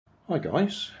Hi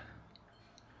guys,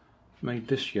 made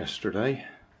this yesterday.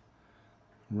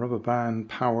 Rubber band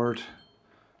powered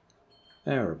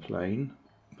aeroplane,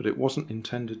 but it wasn't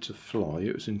intended to fly,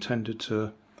 it was intended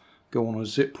to go on a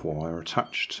zip wire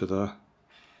attached to the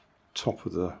top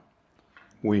of the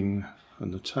wing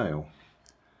and the tail.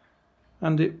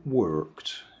 And it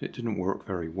worked. It didn't work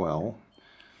very well.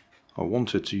 I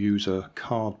wanted to use a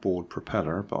cardboard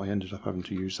propeller, but I ended up having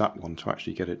to use that one to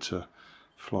actually get it to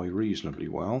fly reasonably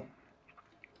well.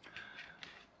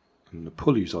 And the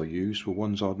pulleys I used were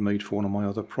ones I'd made for one of my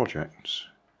other projects.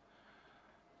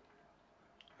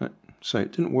 So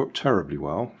it didn't work terribly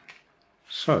well.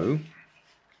 So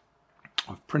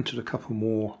I've printed a couple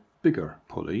more bigger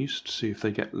pulleys to see if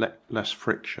they get less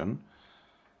friction.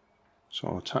 So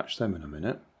I'll attach them in a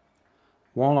minute.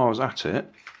 While I was at it,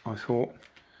 I thought,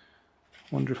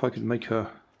 I wonder if I could make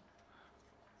a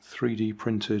 3D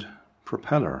printed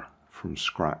propeller from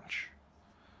scratch.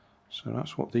 So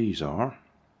that's what these are.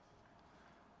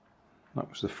 That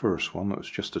was the first one. That was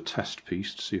just a test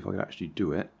piece to see if I could actually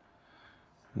do it.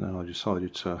 And then I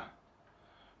decided to...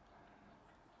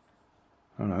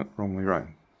 Oh no, wrong way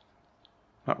round.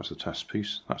 That was the test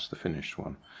piece. That's the finished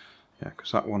one. Yeah,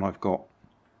 because that one I've got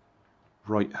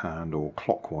right hand or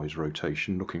clockwise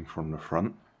rotation looking from the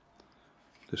front.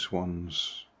 This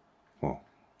one's, well,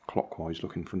 clockwise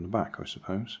looking from the back, I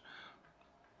suppose,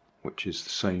 which is the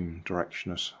same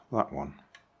direction as that one.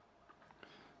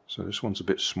 So this one's a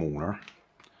bit smaller,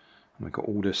 and I've got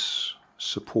all this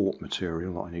support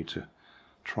material that I need to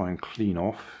try and clean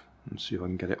off and see if I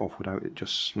can get it off without it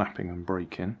just snapping and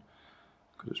breaking,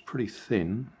 because it's pretty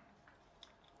thin.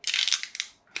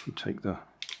 If we take that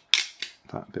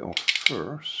bit off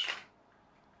first,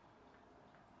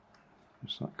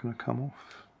 is that going to come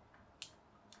off?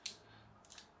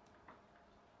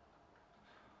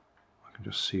 I can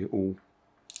just see it all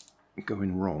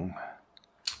going wrong.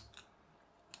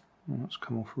 Well, that's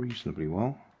come off reasonably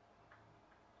well.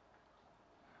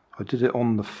 I did it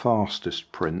on the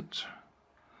fastest print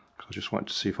because I just wanted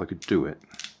to see if I could do it.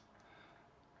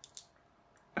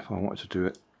 If I wanted to do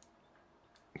it,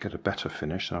 get a better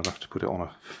finish, then I'd have to put it on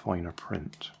a finer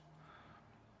print.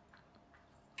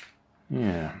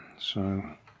 Yeah, so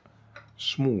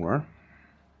smaller.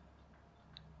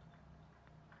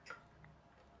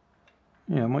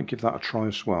 Yeah, I might give that a try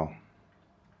as well.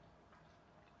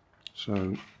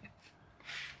 So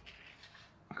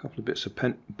a couple of bits of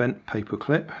bent paper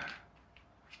clip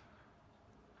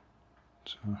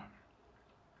to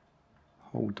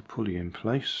hold the pulley in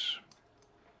place.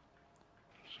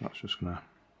 So that's just going to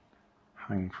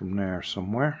hang from there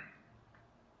somewhere.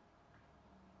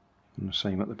 And the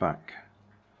same at the back.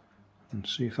 And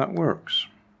see if that works.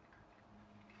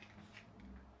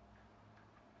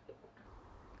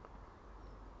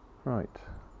 Right,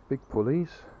 big pulleys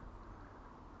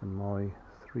and my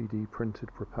 3D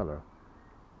printed propeller,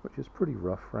 which is pretty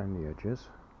rough around the edges.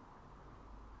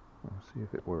 I'll see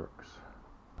if it works.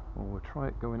 Well, we'll try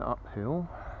it going uphill.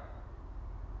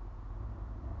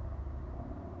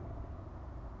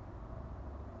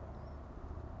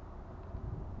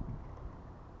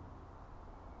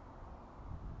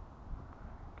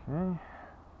 Okay.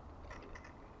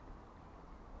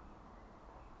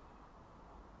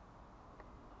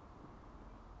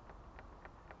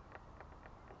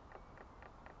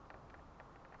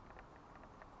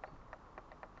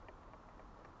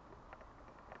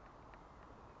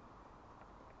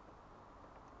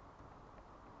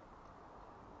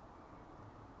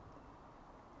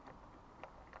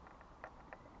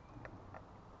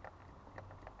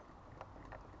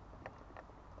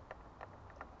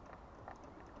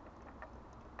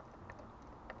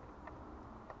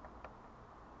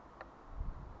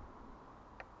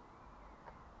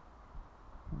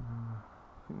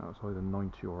 I think that was either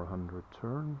 90 or 100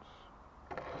 turns.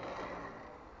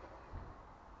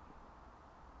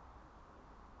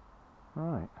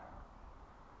 Right.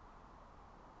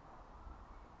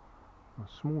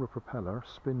 A smaller propeller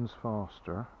spins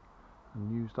faster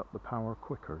and used up the power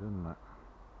quicker, didn't it?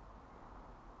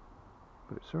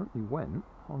 But it certainly went.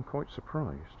 I'm quite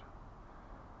surprised.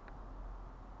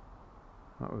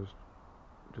 That was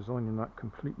designing that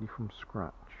completely from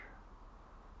scratch.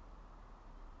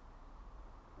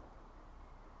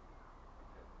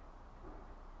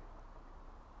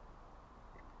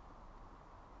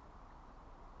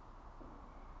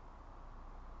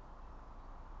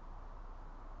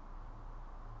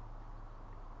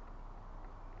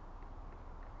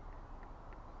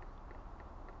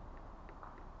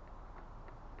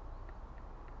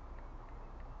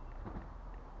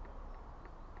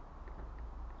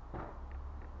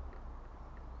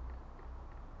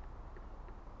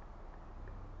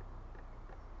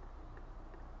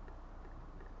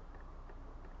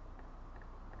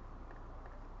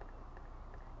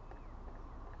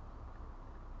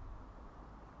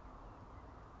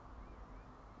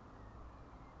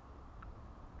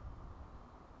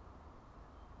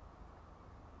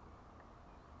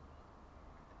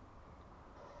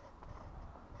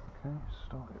 Okay,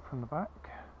 start it from the back.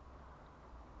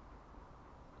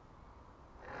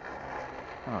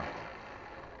 Ah,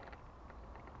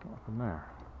 what happened there?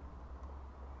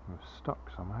 It was stuck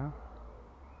somehow.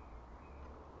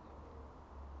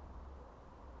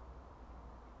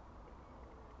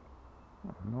 I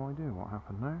have no idea what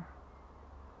happened there.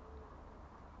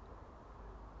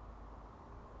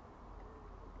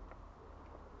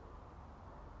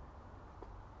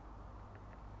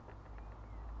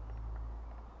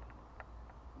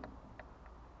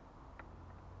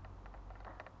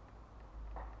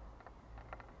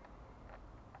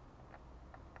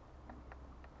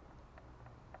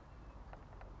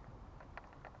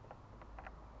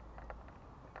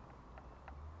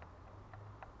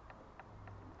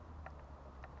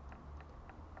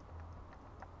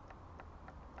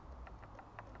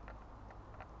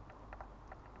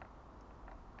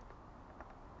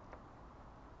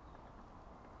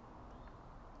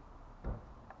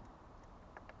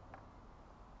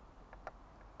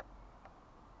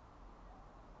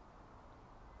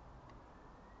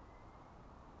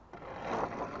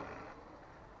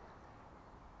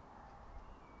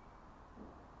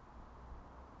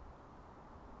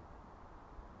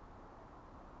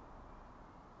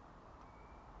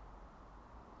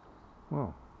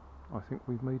 Well, I think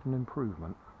we've made an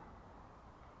improvement.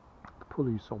 The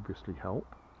pulleys obviously help,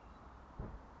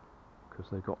 because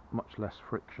they got much less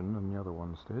friction than the other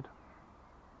ones did.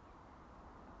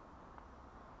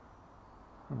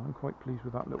 And I'm quite pleased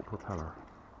with that little propeller.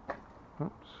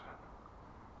 Oops.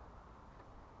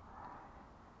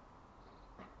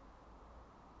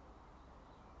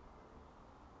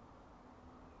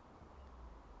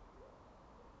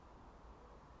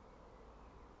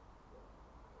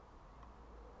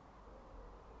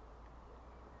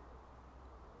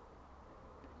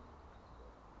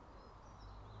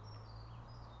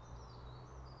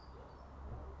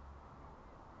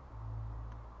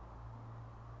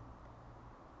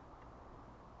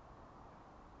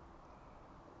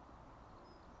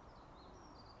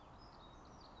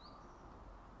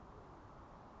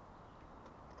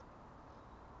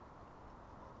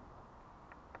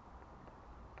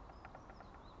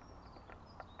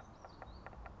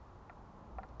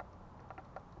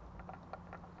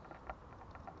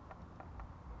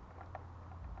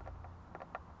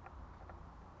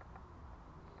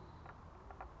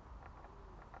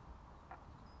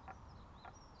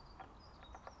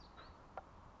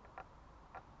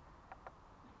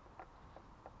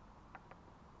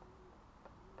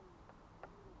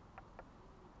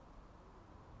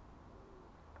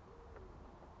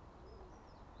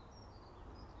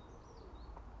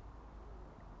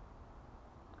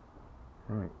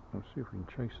 Right, let's see if we can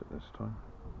chase it this time.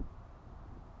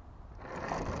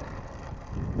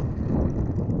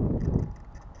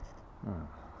 Oh,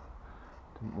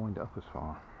 didn't wind it up as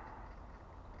far.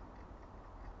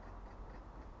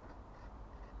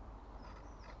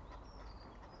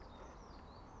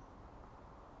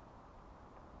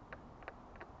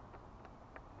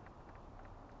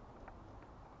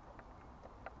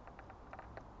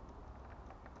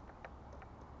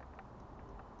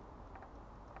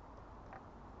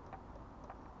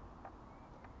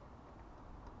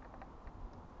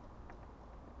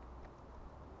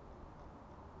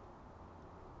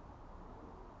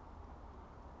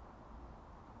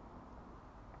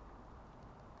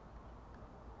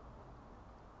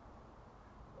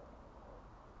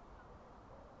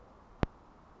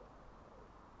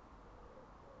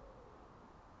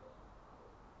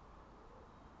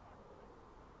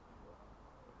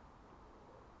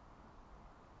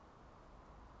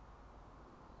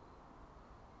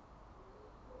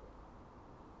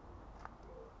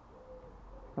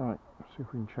 Right, let's see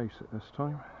if we can chase it this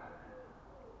time.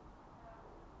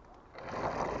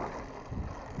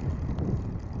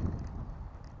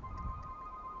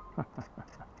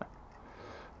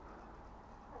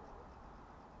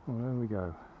 Well, there we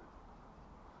go.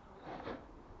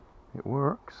 It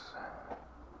works.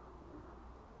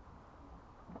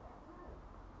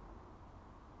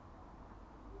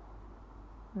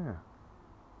 Yeah.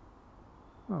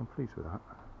 Well, I'm pleased with that.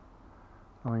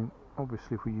 I mean,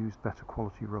 obviously if we used better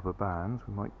quality rubber bands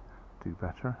we might do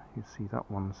better. You see that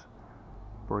one's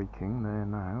breaking there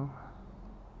now.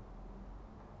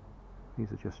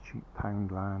 These are just cheap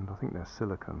Poundland. I think they're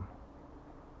silicone.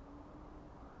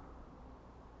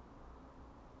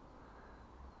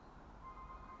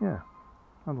 Yeah,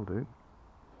 that'll do.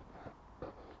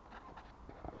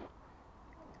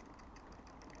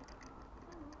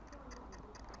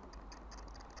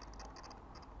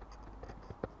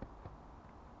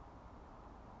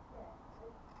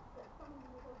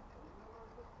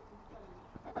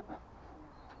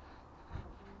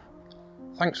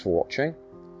 Thanks for watching.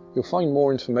 You'll find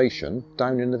more information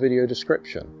down in the video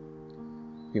description.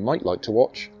 You might like to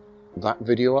watch that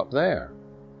video up there,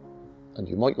 and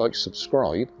you might like to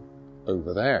subscribe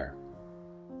over there.